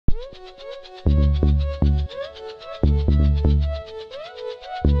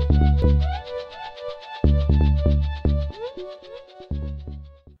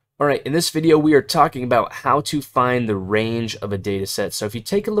Alright, in this video we are talking about how to find the range of a data set. So if you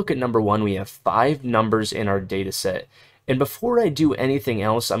take a look at number 1, we have 5 numbers in our data set. And before I do anything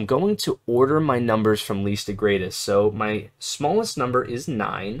else, I'm going to order my numbers from least to greatest. So my smallest number is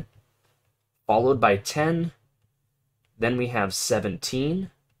 9, followed by 10, then we have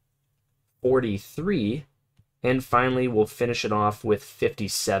 17, 43, and finally we'll finish it off with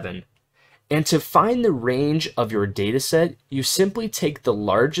 57. And to find the range of your data set, you simply take the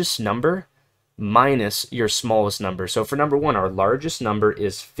largest number minus your smallest number. So for number 1, our largest number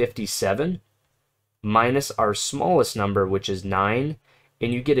is 57 minus our smallest number, which is 9,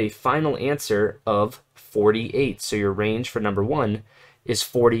 and you get a final answer of 48. So your range for number 1 is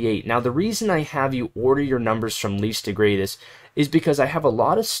 48. Now the reason I have you order your numbers from least to greatest is because I have a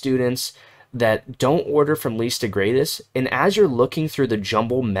lot of students that don't order from least to greatest, and as you're looking through the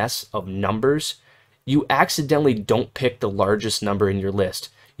jumble mess of numbers, you accidentally don't pick the largest number in your list.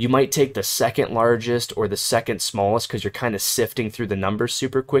 You might take the second largest or the second smallest because you're kind of sifting through the numbers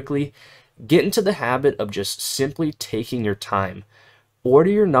super quickly. Get into the habit of just simply taking your time.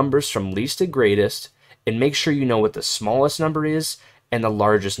 Order your numbers from least to greatest and make sure you know what the smallest number is and the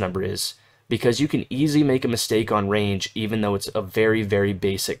largest number is, because you can easily make a mistake on range even though it's a very, very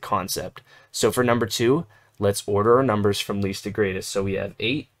basic concept. So for number 2, let's order our numbers from least to greatest. So we have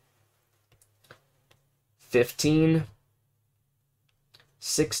 8, 15,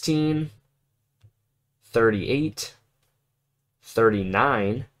 16, 38,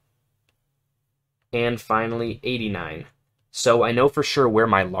 39, and finally 89. So I know for sure where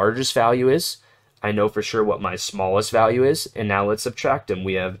my largest value is. I know for sure what my smallest value is. And now let's subtract them.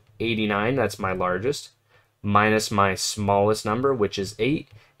 We have 89, that's my largest, minus my smallest number, which is 8.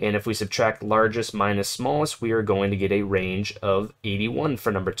 And if we subtract largest minus smallest, we are going to get a range of 81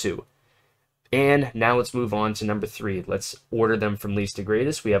 for number 2. And now let's move on to number 3. Let's order them from least to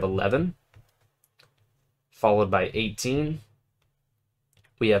greatest. We have 11, followed by 18.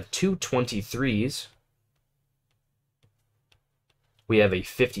 We have two 23s. We have a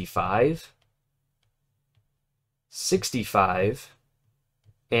 55, 65,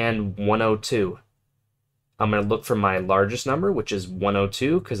 and 102. I'm going to look for my largest number, which is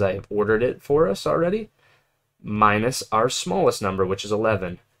 102, because I have ordered it for us already, minus our smallest number, which is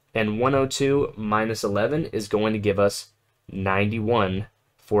 11. And 102 minus 11 is going to give us 91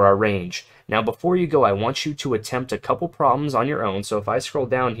 for our range. Now, before you go, I want you to attempt a couple problems on your own. So if I scroll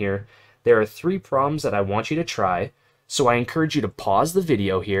down here, there are 3 problems that I want you to try. So I encourage you to pause the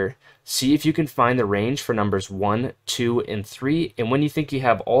video here, see if you can find the range for numbers 1, 2, and 3. And when you think you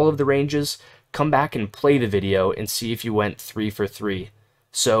have all of the ranges, come back and play the video and see if you went 3 for 3.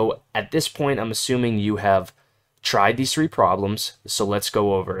 So at this point, I'm assuming you have tried these 3 problems, so let's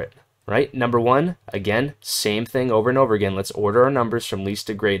go over it. Right? Number 1, again, same thing over and over again. Let's order our numbers from least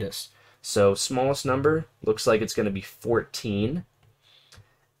to greatest. So smallest number looks like it's going to be 14.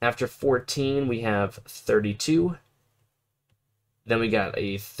 After 14, we have 32. Then we got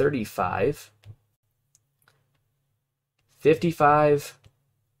a 35, 55,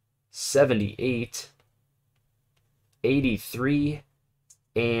 78, 83,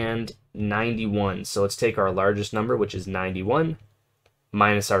 and 91. So let's take our largest number, which is 91,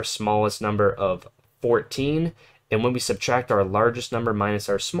 minus our smallest number of 14. And when we subtract our largest number minus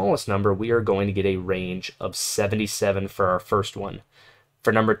our smallest number, we are going to get a range of 77 for our first one.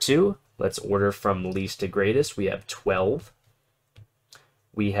 For number 2, let's order from least to greatest. We have 12.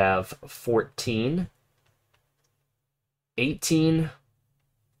 We have 14, 18,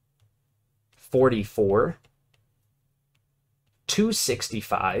 44, 2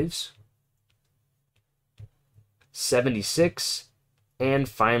 65s, 76, and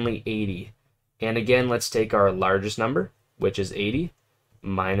finally 80. And again, let's take our largest number, which is 80,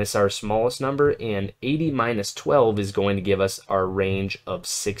 minus our smallest number, and 80 minus 12 is going to give us our range of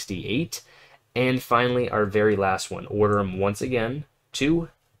 68. And finally, our very last one. Order them once again. 2,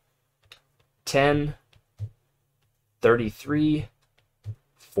 10, 33,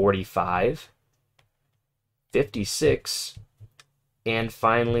 45, 56, and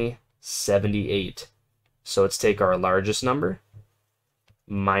finally 78. So let's take our largest number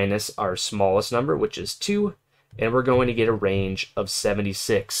minus our smallest number, which is 2, and we're going to get a range of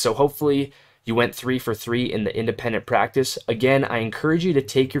 76. So hopefully you went 3 for 3 in the independent practice. Again, I encourage you to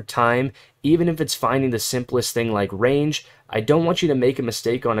take your time, even if it's finding the simplest thing like range. I don't want you to make a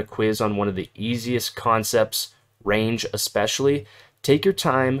mistake on a quiz on one of the easiest concepts, range especially. Take your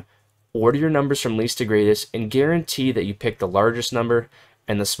time, order your numbers from least to greatest, and guarantee that you pick the largest number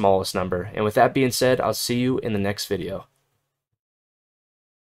and the smallest number. And with that being said, I'll see you in the next video.